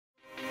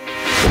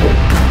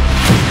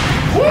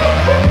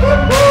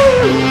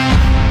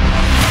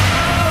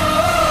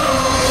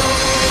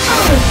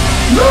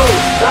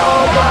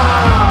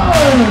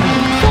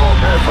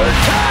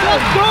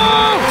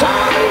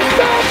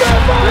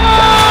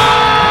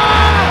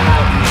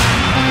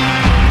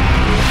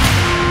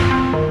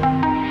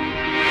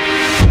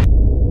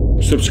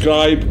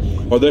subscribe,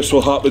 or this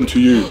will happen to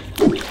you.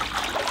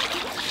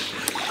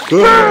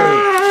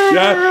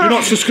 Yeah, you're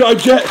not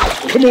subscribed yet?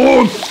 Come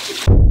on!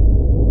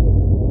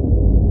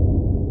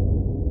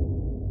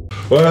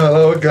 Well,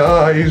 hello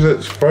guys,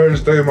 it's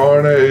Thursday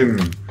morning.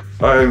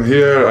 I am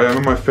here, I am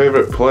in my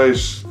favourite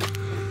place.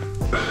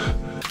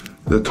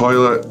 The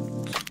toilet.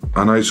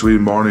 A nice wee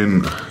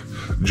morning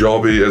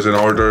jobby is in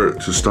order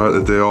to start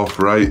the day off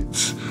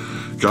right.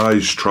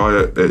 Guys, try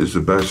it, it is the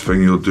best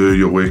thing you'll do,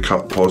 you'll wake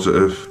up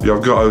positive. Yeah,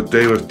 I've got a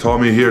day with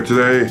Tommy here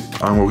today,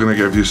 and we're gonna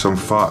give you some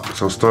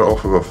facts. I'll start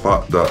off with a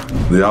fact that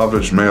the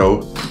average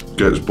male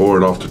gets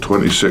bored after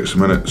 26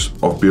 minutes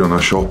of being on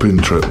a shopping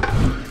trip.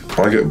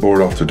 I get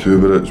bored after 2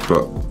 minutes,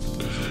 but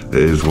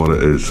it is what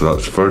it is. So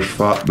that's the first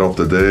fact of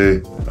the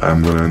day.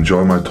 I'm gonna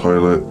enjoy my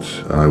toilet,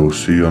 and I will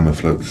see you on the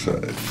flip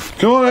side.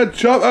 Come on then,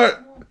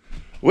 chopper!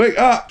 Wake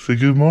up! Say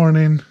good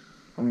morning.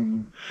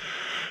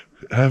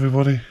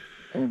 Everybody.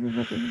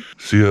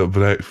 See you at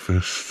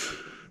breakfast.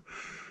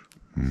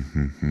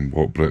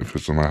 What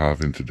breakfast am I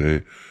having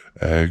today?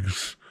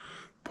 Eggs,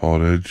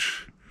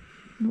 porridge,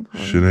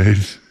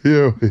 Sinead.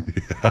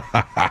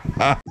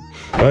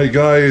 Right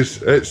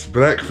guys, it's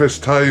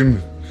breakfast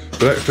time.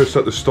 Breakfast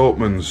at the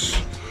Stoltman's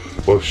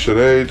with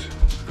Sinead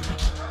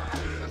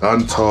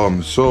and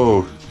Tom.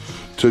 So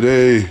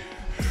today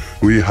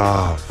we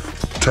have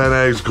 10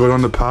 eggs going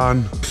on the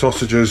pan,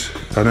 sausages,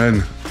 and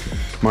then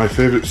my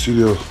favourite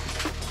cereal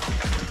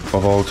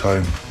of all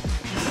time.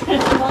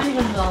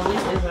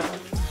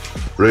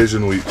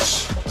 Raisin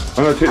Wheats.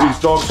 I'm gonna take these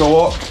dogs a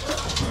walk.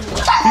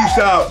 Peace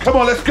out. Come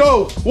on, let's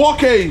go.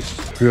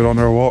 Walkies. We're on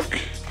our walk.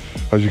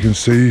 As you can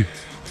see,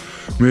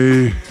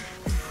 me,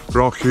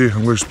 Rocky,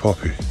 and where's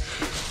Poppy?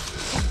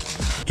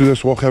 Do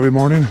this walk every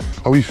morning.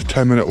 A wee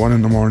 10-minute one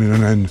in the morning,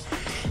 and then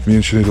me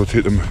and Sinead will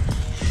take them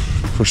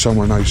for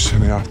somewhere nice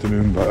in the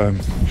afternoon. But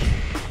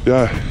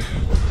yeah,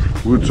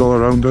 woods all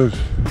around us.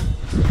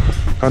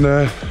 And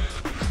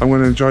I'm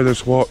going to enjoy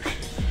this walk,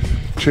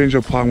 change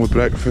our plan with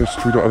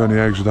breakfast. We don't have any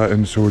eggs with that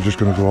in, so we're just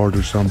going to go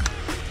order some.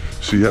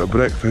 So yeah,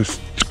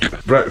 breakfast.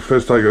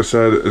 Breakfast, like I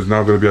said, is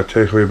now going to be a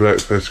takeaway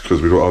breakfast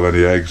because we don't have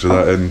any eggs with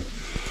that in.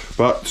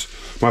 But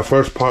my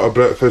first part of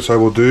breakfast I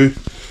will do,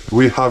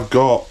 we have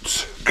got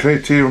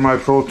creatine with my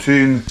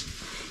protein,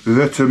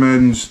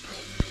 vitamins,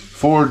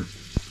 4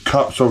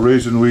 cups of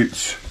raisin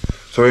wheats,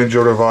 Syringe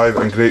Revive,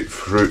 and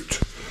grapefruit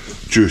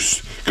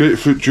juice.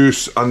 Grapefruit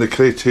juice and the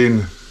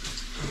creatine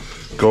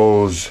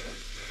goes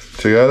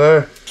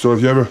together. So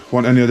if you ever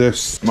want any of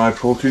this my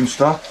protein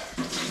stuff,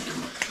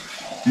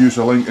 use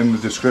the link in the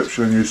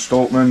description and use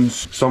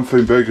Stoltman's.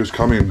 Something big is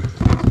coming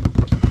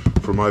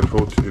for my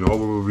protein, all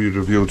will be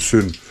revealed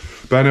soon.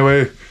 But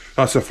anyway,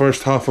 that's the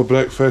first half of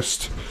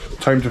breakfast.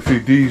 Time to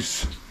feed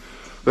these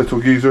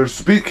little geezers.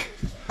 Speak!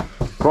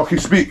 Rocky,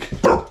 speak!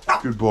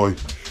 Good boy.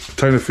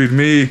 Time to feed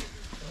me.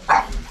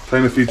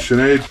 Time to feed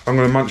Sinead. I'm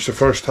going to munch the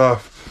first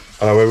half,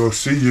 and I will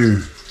see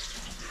you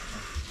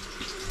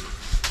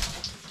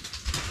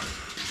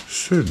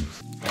soon.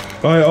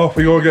 Right, off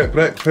we go get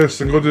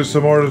breakfast and go do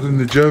some orders in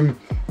the gym.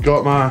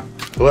 Got my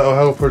little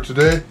helper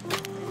today.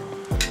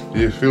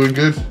 You feeling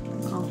good?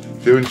 Oh.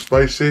 Feeling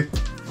spicy?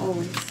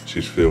 Always.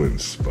 She's feeling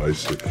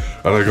spicy.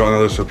 And I got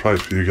another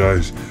surprise for you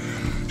guys.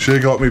 She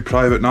got me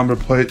private number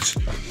plates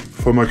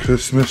for my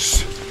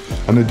Christmas,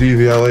 and the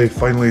DVLA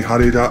finally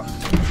hurried up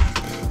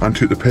and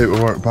took the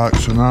paperwork back.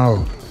 So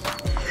now,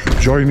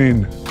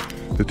 joining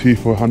the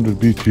T400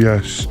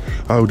 BTS,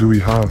 how do we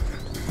have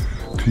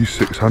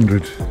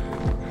T600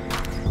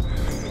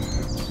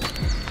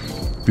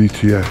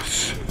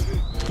 BTS,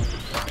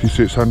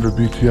 T600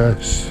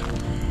 BTS,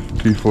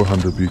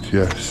 T400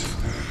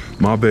 BTS,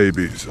 my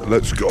babies,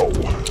 let's go.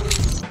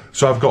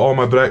 So I've got all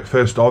my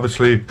breakfast,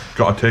 obviously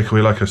got a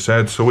takeaway like I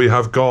said. So we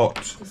have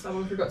got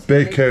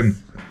bacon,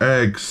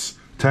 eggs,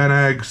 10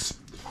 eggs,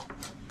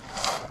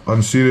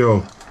 and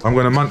cereal. I'm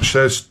gonna munch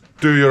this,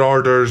 do your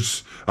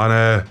orders,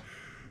 and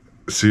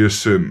see you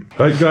soon.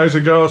 Right guys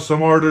and girls,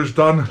 some orders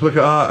done, look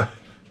at that.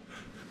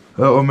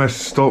 Little Miss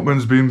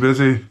Stoltman's been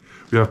busy.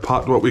 We have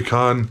packed what we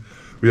can,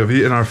 we have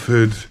eaten our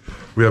food,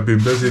 we have been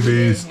busy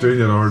bees doing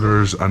your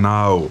orders, and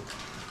now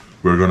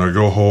we're gonna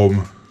go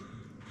home.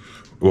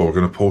 Well, we're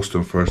gonna post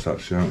them first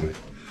actually, aren't we?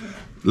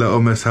 Little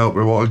Miss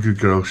Helper, what a good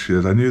girl she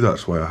is. I knew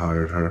that's why I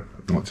hired her,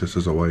 not just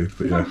as a wife,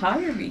 but yeah. You don't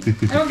hire me,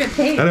 I don't get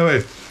paid.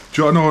 Anyway,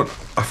 do you want to know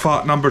a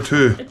fact number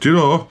 2? Do you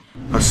know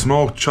a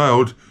small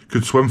child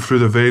could swim through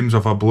the veins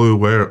of a blue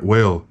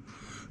whale?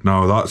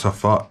 Now that's a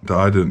fact that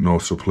I didn't know,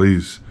 so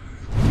please,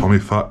 tell me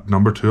fact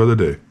number 2 of the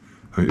day.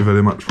 Thank you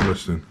very much for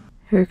listening.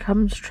 Here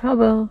comes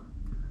trouble.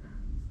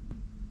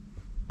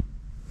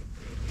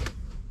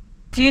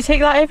 Do you take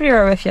that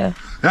everywhere with you?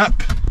 Yep,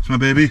 it's my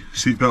baby.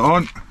 Seatbelt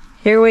on.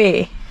 Here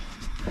we.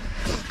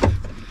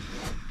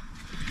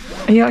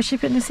 Are you actually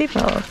putting the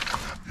seatbelt on?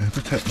 Yeah,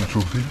 protect my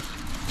trophy.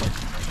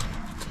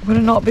 Would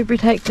it not be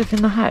protective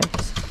in the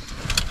house?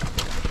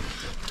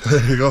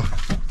 There you go.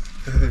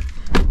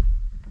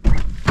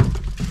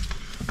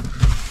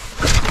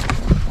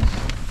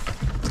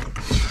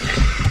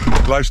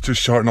 Life's too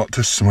short not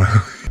to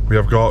smile. We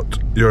have got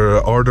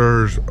your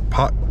orders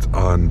packed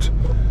and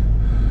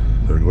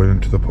they're going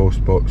into the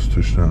post box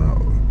to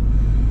now.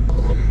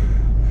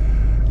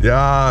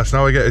 Yes,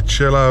 now we get to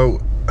chill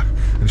out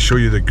and show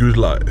you the good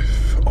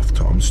life of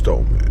Tom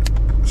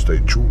Stoltman. Stay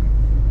tuned.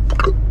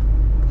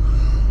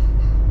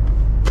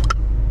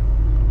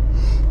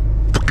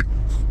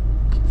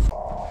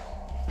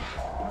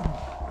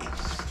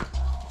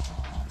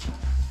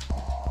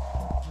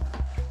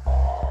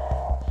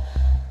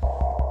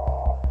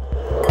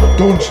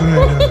 Don't say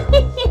that.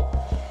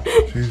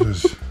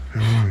 Jesus.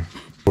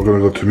 We're gonna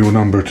go to meal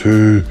number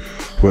 2,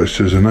 which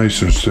is a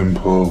nice and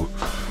simple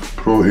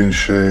protein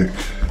shake.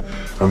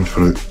 And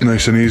for it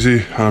nice and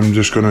easy, I'm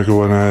just gonna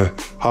go and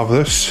have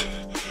this,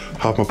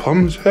 have my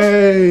plums.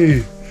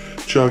 Hey!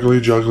 Juggly,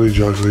 juggly,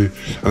 juggly.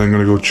 And I'm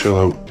gonna go chill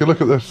out. Okay,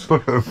 look at this,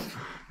 look at him.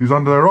 He's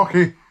under there.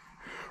 Rocky!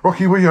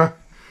 Rocky, where you?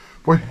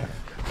 Boy.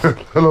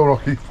 Hello,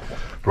 Rocky.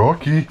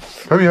 Rocky,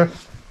 come here.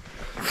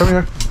 Come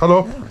here.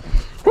 Hello.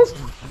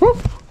 Woof,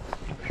 woof.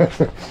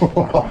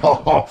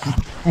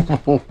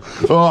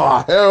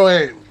 Oh, here we.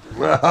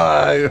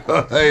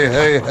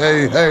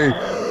 Hey.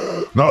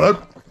 Nothing.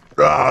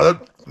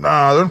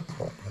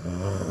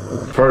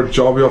 Third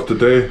jobby of the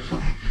day.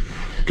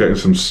 Getting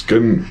some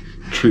skin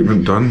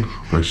treatment done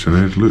by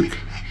Sinead. Look.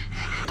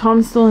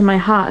 Tom's stolen my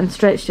hat and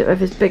stretched it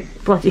with his big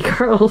bloody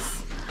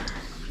curls.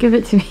 Give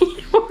it to me.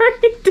 What are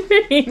you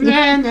doing?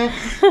 Yeah.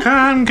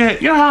 Come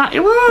get your hat.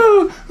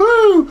 Woo!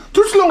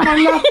 Too slow, my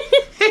love.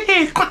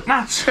 Quick,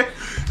 nuts.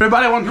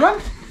 Everybody want to run?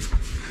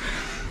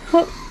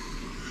 What?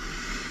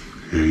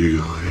 Here you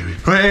go, baby.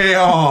 Hey,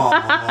 oh.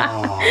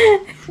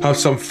 Have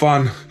some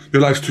fun.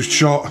 Your life's too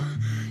short.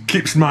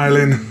 Keep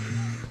smiling.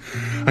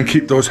 And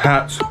keep those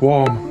hats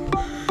warm.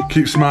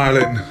 Keep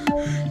smiling.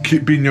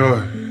 Keep being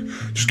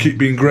just keep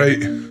being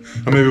great.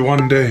 And maybe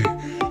one day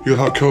you'll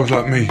have clothes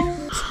like me.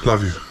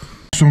 Love you.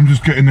 So I'm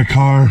just getting the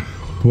car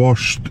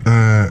washed.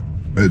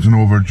 It's an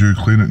overdue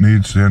clean it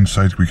needs. The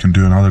inside we can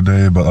do another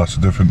day, but that's a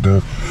different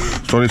day.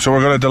 So we're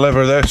going to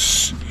deliver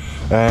this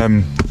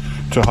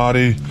to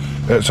Harry.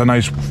 It's a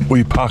nice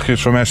wee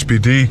package from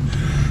SPD,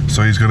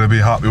 so he's going to be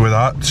happy with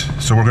that.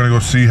 So we're going to go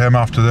see him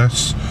after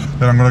this.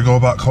 Then I'm going to go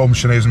back home.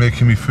 Sinead's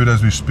making me food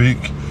as we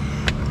speak.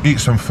 Eat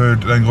some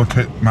food, then go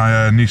take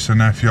my niece and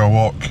nephew a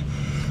walk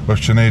with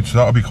Sinead. So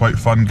that'll be quite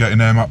fun, getting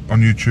them up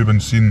on YouTube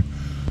and seeing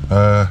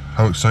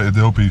how excited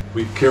they'll be.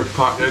 We care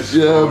package.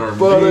 Yeah,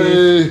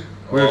 buddy.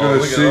 We're going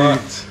to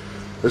see.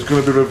 It's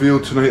going to be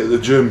revealed tonight at the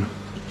gym.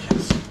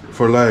 Yes.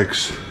 For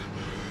legs.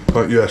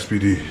 But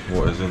SPD.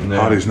 What is in there?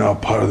 Harry's now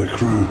part of the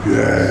crew.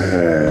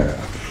 Yeah.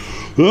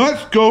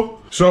 Let's go.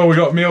 So we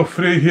got meal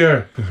 3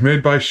 here. It's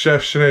made by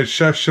Chef Sinead.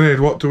 Chef Sinead,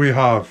 what do we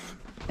have?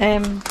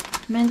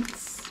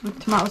 Mince with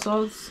tomato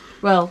sauce.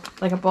 Well,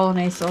 like a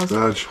bolognese sauce.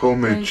 That's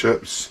homemade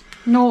chips.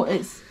 No,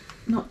 it's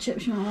not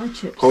chips. You don't like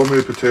chips.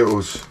 Homemade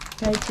potatoes.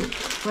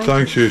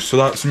 Thank you. So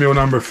that's meal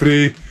number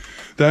 3.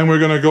 Then we're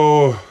gonna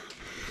go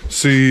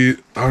see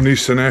our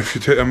niece and nephew,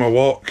 take them a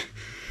walk.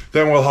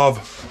 Then we'll have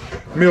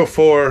meal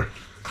 4.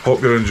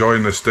 Hope you're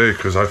enjoying this day,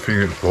 because I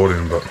think it's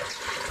boring, but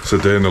it's a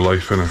day in the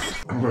life, innit?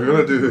 We're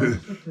gonna do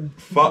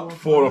fact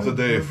 4 of the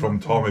day from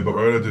Tommy, but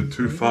we're gonna do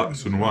 2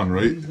 facts in one,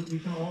 right?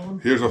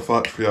 Here's a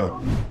fact for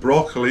you.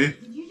 Broccoli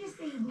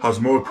has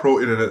more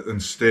protein in it than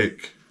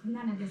steak.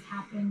 None of this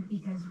happened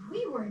because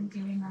we weren't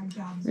doing our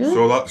jobs. Really?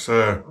 So that's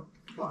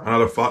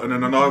another fact. And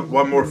then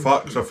one more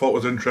fact, because I thought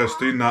was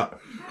interesting, that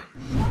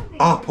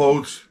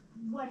apples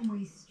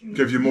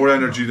give you more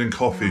energy than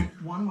coffee.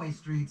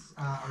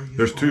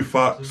 There's 2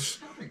 facts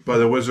by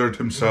the wizard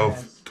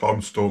himself, Tom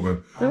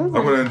Stoltman. I'm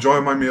going to enjoy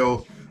my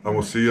meal and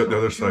we'll see you at the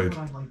other side.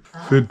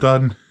 Food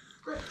done.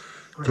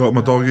 Got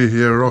my doggy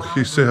here,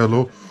 Rocky, say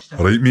hello.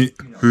 Alright mate,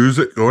 who's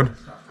it going?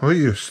 How are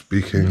you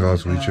speaking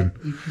Glaswegian?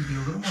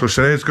 So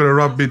Sinead's going to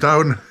rub me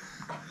down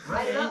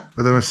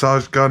with a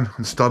massage gun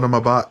and stand on my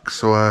back,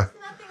 so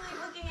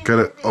get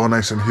it all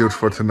nice and healed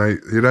for tonight.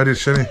 You ready,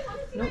 Shinny?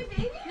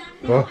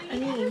 What?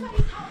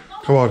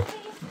 Come on.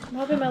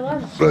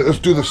 Right, let's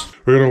do this.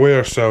 We're gonna weigh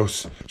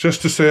ourselves.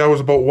 Just to say, I was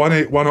about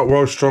 181 at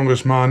World's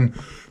Strongest Man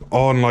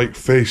on like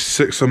phase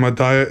 6 of my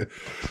diet.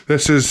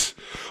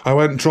 I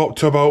went and dropped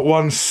to about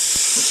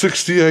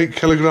 168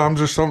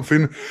 kilograms or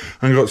something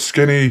and got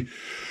skinny.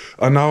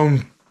 And now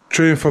I'm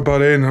training for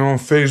Bahrain and I'm on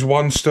phase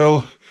 1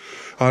 still.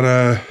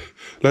 And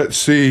let's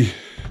see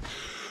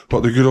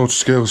what the good old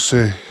scales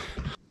say.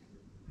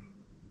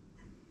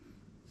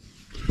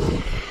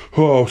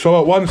 Oh, so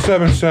at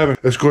 177,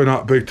 it's going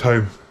up big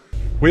time.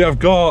 We have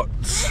got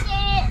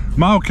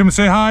Malcolm,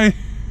 say hi.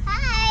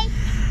 Hi.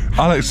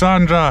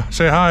 Alexandra,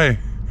 say hi.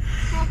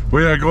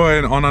 We are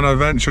going on an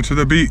adventure to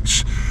the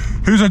beach.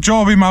 Who's a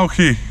jobby,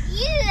 Malky?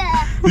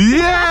 Yeah.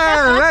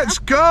 Yeah, let's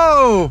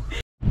go.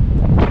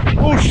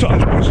 Oh, shut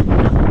up.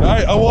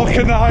 Right, I walk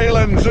in the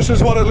Highlands. This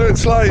is what it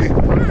looks like.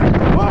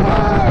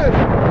 Why?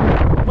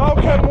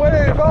 Malcolm,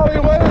 wave, Ollie,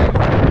 wave.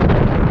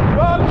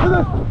 Run to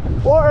the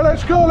water.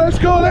 Let's go, let's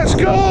go, let's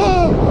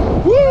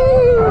go. Woo!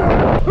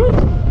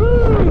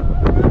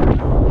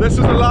 This is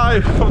the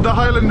life of the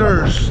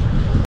Highlanders.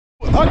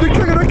 I'm the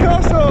king of the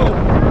castle.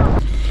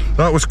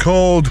 That was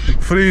cold,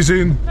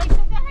 freezing.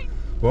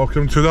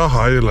 Welcome to the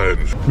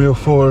Highlands. Meal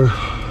 4,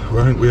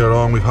 I think we are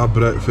on. We've had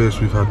breakfast,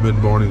 we've had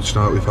mid-morning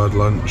snack, we've had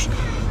lunch.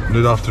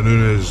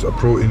 Mid-afternoon is a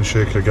protein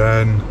shake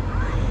again,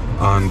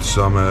 and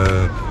some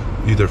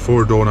either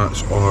 4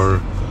 donuts or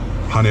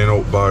honey and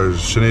oat bars.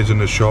 Sinead's in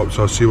the shop,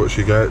 so I'll see what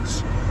she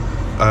gets.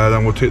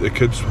 Then we'll take the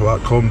kids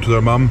back home to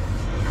their mum.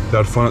 They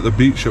had fun at the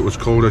beach, it was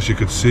cold as you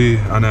could see,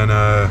 and then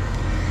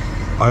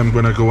I'm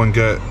gonna go and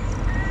get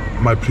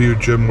my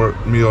pre-gym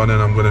work meal, and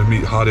then I'm gonna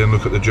meet Harry and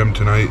look at the gym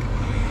tonight,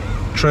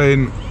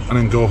 train, and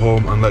then go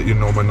home and let you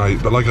know my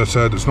night. But like I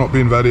said, it's not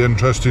been very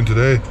interesting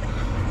today.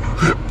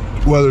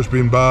 Weather's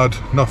been bad,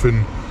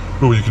 nothing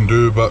really you can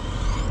do, but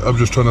I'm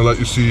just trying to let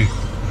you see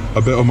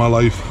a bit of my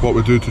life, what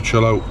we do to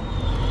chill out,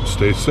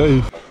 stay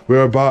safe. We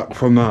are back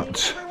from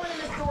that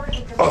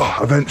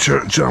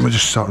adventure. Jam, I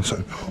just sat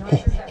inside.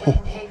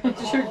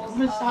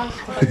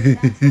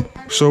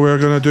 So we're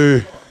gonna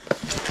do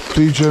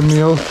pre-gym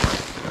meal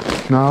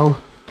now,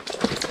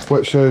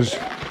 which is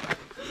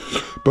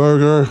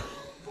burger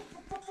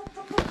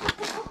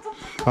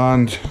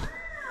and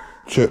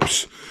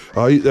chips.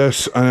 I'll eat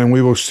this and then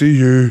we will see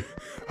you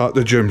at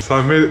the gym. So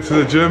I've made it to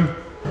the gym.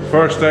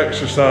 First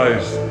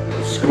exercise,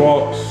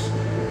 squats,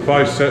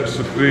 5 sets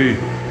of 3,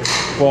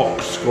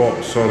 box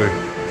squats, sorry.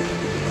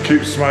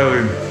 Keep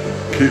smiling,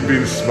 keep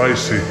being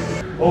spicy.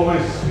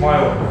 Always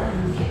smiling.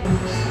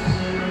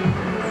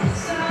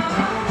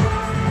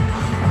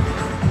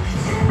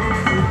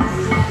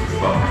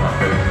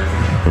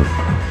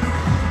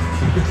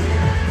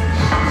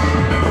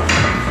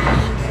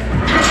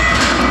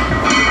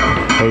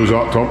 How was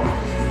that, Tom?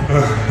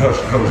 That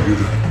was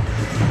good.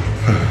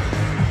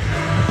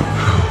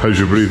 How's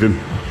your breathing?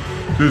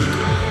 Good.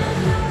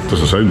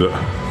 Doesn't sound it. I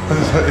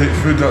just ate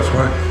food, that's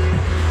why.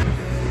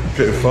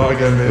 Getting fat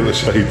again, mate. On the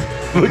side.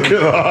 Look at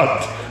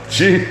that!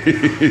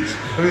 Jeez!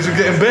 And these are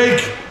getting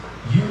big!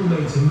 You will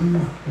learn to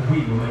move, we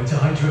will learn to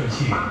hydrate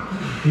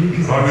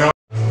you.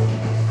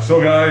 So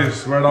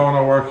guys, we're now on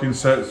our working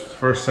sets.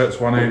 First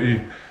set's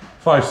 180.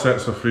 5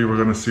 sets of 3, we're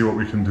going to see what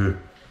we can do.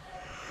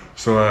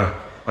 So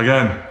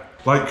again,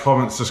 like,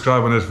 comment,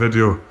 subscribe on this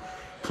video.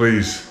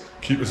 Please,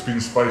 keep us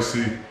being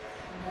spicy.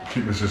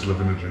 Keep us just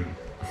living the dream.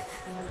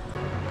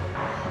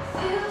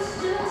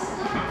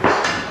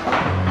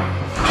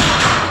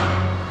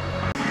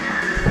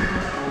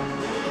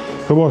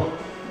 Come on.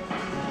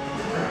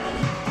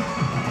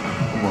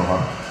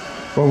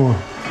 One more.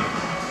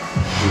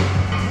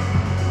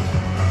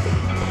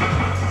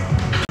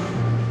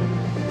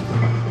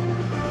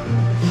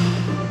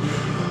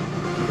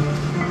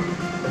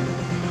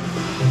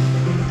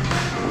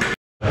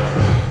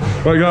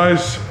 Right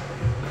guys,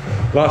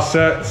 last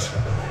set.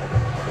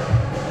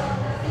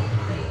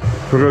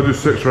 We're going to do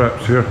 6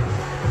 reps here.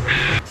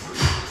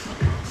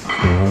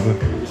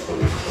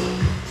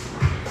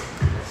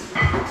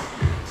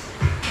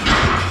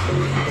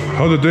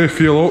 How did they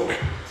feel, Oak?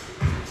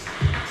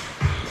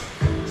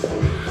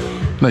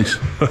 Nice.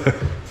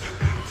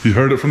 You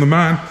heard it from the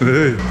man.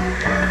 Hey.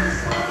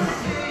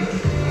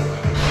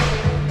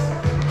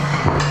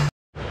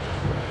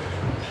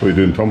 What are you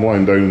doing, Tom?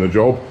 Lying down in the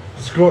job?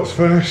 Squats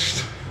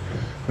finished.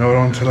 Now we're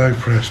on to leg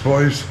press,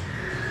 boys.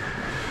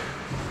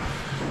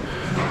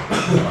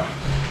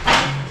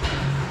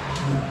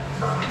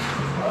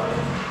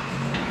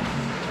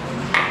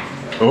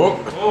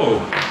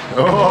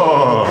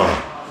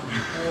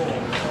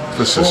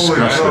 This is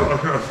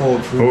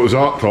disgusting. What was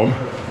that, Tom?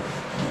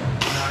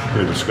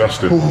 Yeah,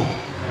 disgusting. I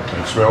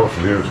can smell it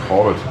from here, it's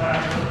horrid.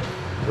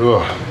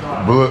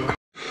 Ugh, bullet.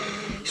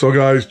 So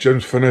guys,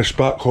 gym's finished,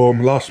 back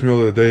home. Last meal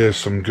of the day is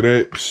some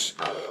grapes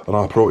and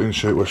our protein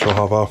shake, which I'll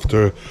have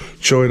after.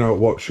 Chilling out,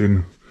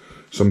 watching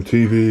some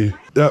TV.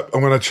 Yep,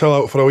 I'm gonna chill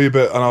out for a wee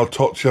bit and I'll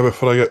talk to you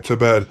before I get to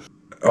bed.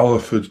 All the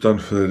food's done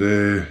for the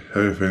day,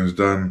 everything's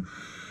done.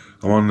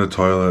 I'm on the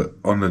toilet,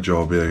 on the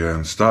jobby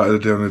again. Started the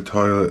day on the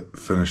toilet,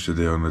 finished the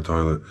day on the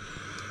toilet.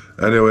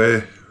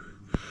 Anyway,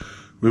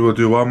 we will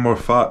do one more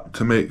fact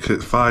to make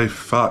it 5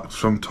 facts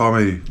from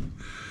Tommy.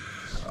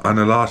 And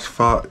the last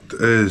fact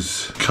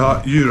is,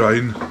 cat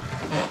urine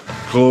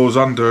glows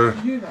under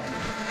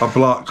a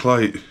black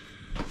light.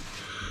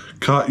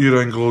 Cat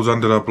urine glows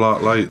under a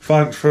black light.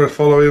 Thanks for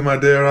following my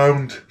day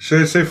around.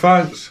 Should I say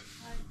thanks?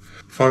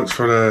 Thanks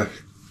for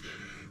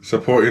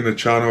supporting the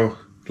channel.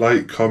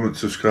 Like, comment,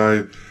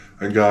 subscribe.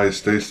 And guys,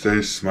 stay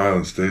smile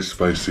and stay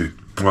spicy.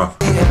 Mwah.